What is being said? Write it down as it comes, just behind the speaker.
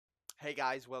Hey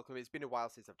guys, welcome. It's been a while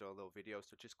since I've done a little video,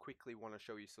 so just quickly want to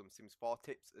show you some Sims 4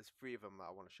 tips. There's 3 of them that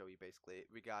I want to show you basically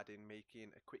regarding making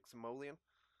a quick simoleon.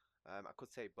 I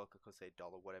could say buck, I could say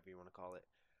dollar, whatever you want to call it.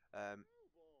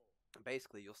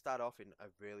 Basically, you'll start off in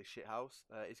a really shit house.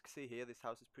 As you can see here, this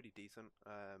house is pretty decent.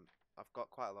 I've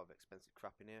got quite a lot of expensive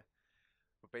crap in here.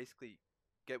 But basically,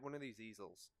 get one of these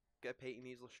easels, get a painting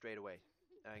easel straight away,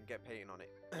 and get painting on it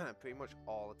pretty much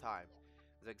all the time.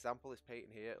 As an example, this painting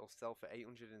here, it'll sell for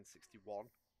 861.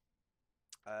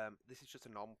 This is just a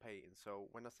normal painting, so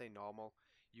when I say normal,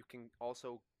 you can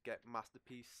also get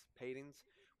masterpiece paintings,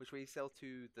 which we sell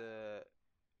to the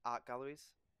art galleries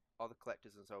or the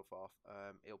collectors and so forth.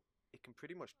 It can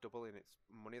pretty much double in its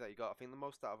money that you got. I think the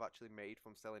most that I've actually made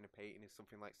from selling a painting is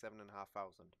something like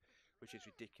 7,500, which is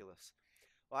ridiculous.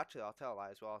 Well, actually, I'll tell a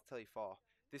lie as well. I'll tell you 4.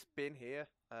 This bin here,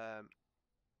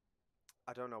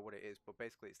 I don't know what it is, but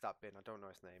basically it's that bin. I don't know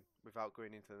its name. Without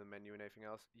going into the menu and everything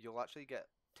else, you'll actually get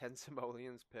 10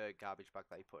 simoleons per garbage bag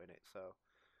that you put in it. So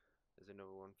there's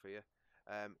another one for you.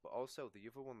 But also the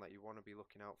other one that you want to be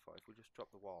looking out for, if we just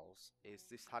drop the walls, is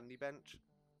this handy bench.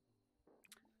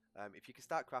 If you can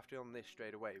start crafting on this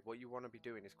straight away, what you want to be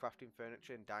doing is crafting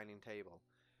furniture and dining table.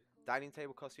 Dining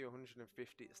table costs you 150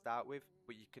 to start with,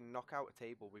 but you can knock out a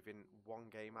table within 1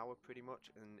 game hour pretty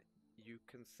much, and you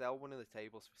can sell one of the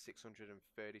tables for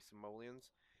 630 simoleons.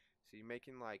 So you're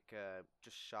making like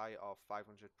just shy of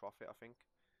 500 profit, I think.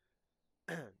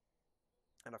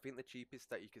 And I think the cheapest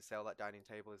that you can sell that dining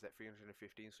table is at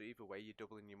 315. So either way, you're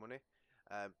doubling your money.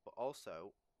 But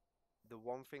also, the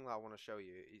one thing that I want to show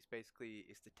you is basically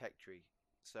it's the tech tree.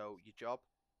 So your job.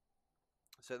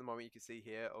 So at the moment you can see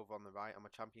here over on the right, I'm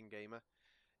a champion gamer.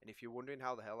 And if you're wondering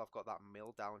how the hell I've got that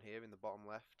mill down here in the bottom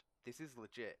left, this is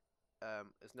legit.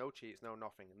 There's no cheats, no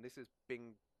nothing, and this has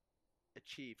been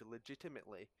achieved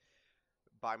legitimately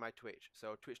by my Twitch.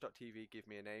 So twitch.tv, give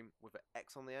me a name with an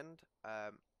X on the end.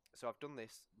 So I've done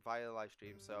this via live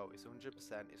stream, so it's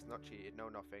 100%, it's not cheated, no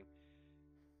nothing.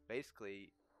 Basically,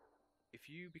 if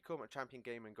you become a champion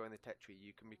gamer and go in the tech tree,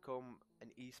 you can become an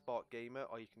esport gamer,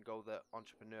 or you can go the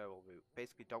entrepreneurial route.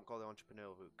 Basically, don't go the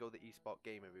entrepreneurial route, go the esport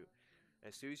gamer route. And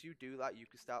as soon as you do that, you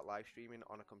can start live streaming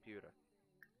on a computer.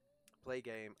 Play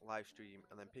game, live stream,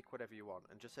 and then pick whatever you want.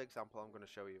 And just an example, I'm going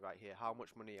to show you right here how much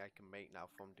money I can make now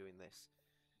from doing this.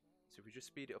 So if we just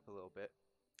speed it up a little bit,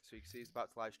 so you can see it's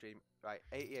about to live stream. Right,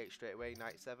 88 straight away,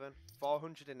 97,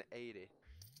 480.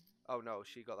 Oh no,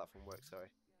 she got that from work, sorry.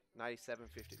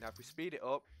 97.50. Now if we speed it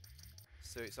up,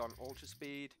 so it's on ultra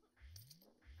speed,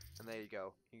 and there you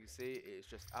go. You can see it's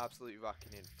just absolutely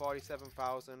racking in.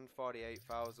 47,000,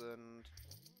 48,000.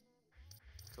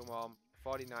 Come on,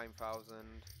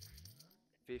 49,000.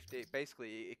 50.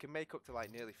 Basically, it can make up to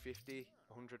like nearly 50,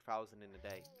 100,000 in a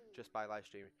day just by live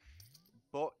streaming.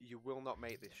 But you will not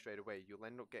make this straight away. You'll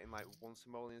end up getting like 1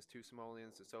 simoleons, 2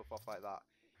 simoleons, and so forth like that.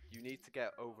 You need to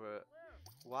get over.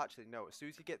 Well, actually, no. As soon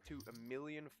as you get to 1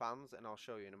 million fans, and I'll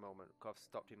show you in a moment, because I've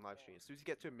stopped in live stream. As soon as you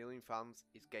get to 1 million fans,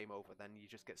 it's game over. Then you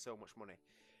just get so much money.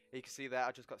 You can see there,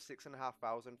 I just got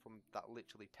 6,500 from that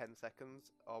literally 10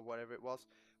 seconds or whatever it was.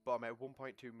 But I'm at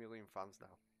 1.2 million fans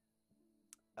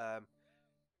now.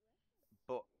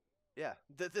 But yeah,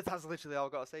 that's literally all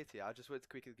I've got to say to you. I just wanted to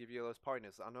quickly give you those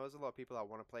pointers. I know there's a lot of people that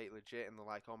want to play it legit and they're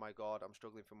like, oh my god, I'm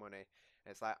struggling for money.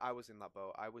 And it's like, I was in that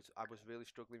boat. I was really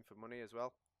struggling for money as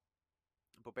well.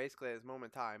 But basically at this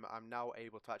moment in time, I'm now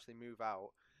able to actually move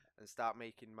out and start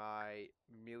making my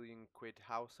 £1,000,000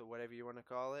 house, or whatever you want to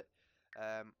call it.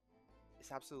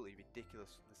 It's absolutely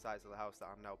ridiculous the size of the house that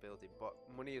I'm now building. But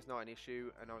money is not an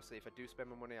issue, and obviously if I do spend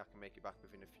my money, I can make it back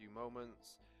within a few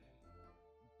moments.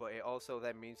 But it also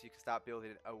then means you can start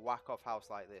building a whack-off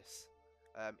house like this.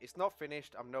 It's not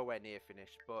finished, I'm nowhere near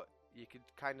finished, but you can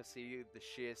kind of see the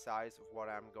sheer size of what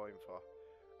I'm going for.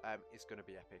 It's going to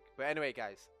be epic. But anyway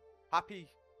guys,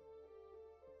 happy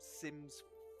Sims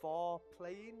 4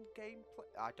 playing gameplay?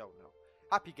 I don't know.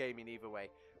 Happy gaming either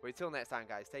way. But until next time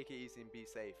guys, take it easy and be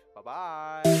safe. Bye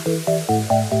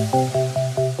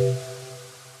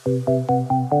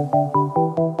bye.